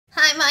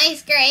my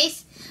Ice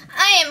Grace.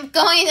 I'm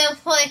going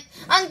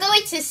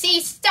to see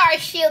Star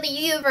Shield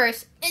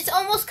Universe. It's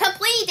almost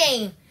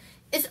completing.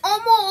 It's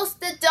almost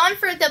done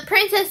for the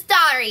Princess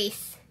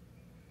Diaries.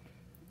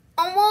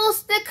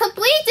 Almost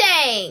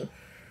completing.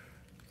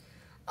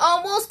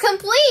 Almost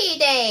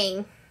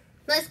completing.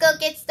 Let's go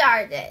get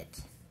started.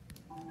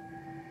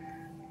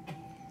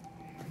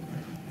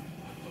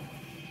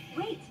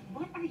 Wait,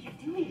 what are you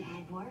doing,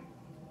 Ivor?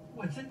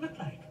 What's it look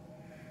like?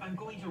 I'm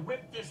going to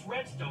rip this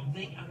redstone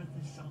thing out of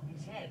this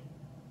zombie's head.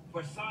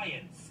 For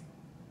science.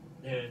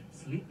 They're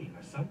sleeping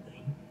or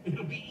something.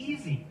 It'll be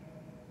easy.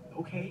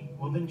 Okay,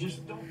 well then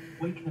just don't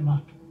wake them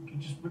up. Okay,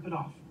 just rip it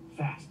off.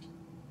 Fast.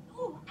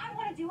 Ooh, I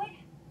want to do it.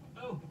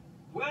 Oh,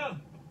 well,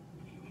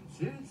 if you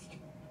insist.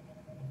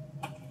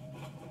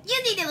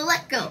 You need to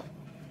let go.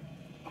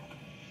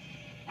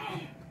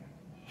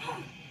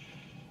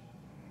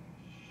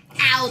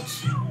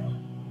 Ouch.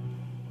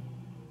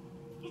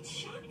 It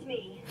shocked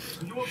me.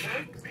 Are you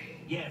okay?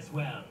 Yes,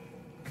 well,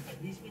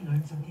 at least we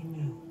learned something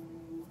new.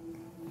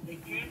 They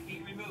can't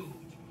be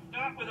removed.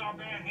 Not with our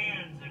bare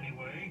hands,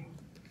 anyway.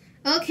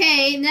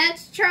 Okay,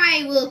 next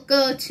try will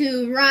go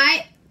to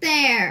right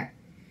there.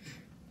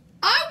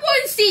 I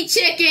want to see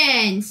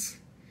chickens.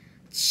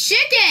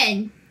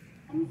 Chicken.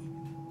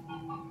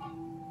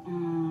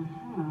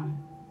 Uh-huh.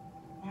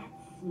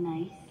 That's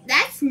nice.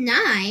 That's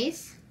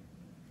nice.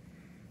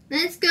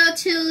 Let's go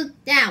to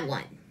that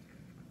one.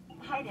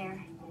 Hi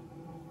there.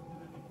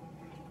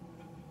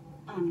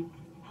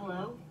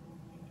 Hello?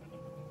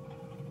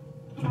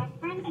 My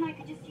friends and I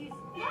could just use...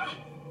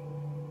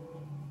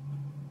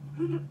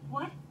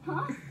 What?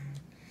 Huh?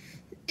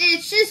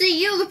 It's just a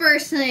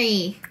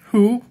university.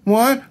 Who?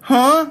 What?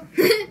 Huh?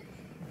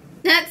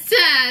 That's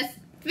us,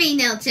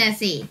 female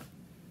Jessie.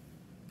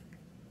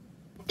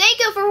 Thank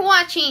you for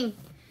watching.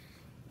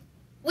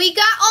 We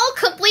got all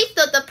complete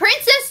the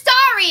Princess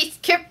Diaries.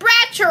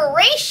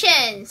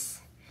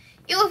 Congratulations!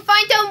 You will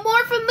find out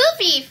more from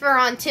movie for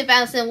on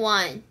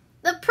 2001.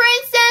 The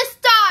Princess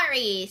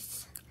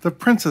Diaries. The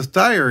Princess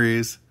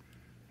Diaries?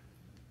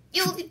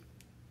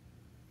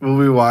 Will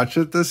we watch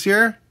it this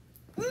year?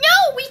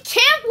 No, we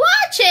can't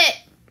watch it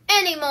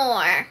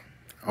anymore.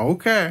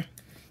 Okay.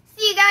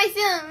 See you guys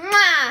soon.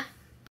 Mwah.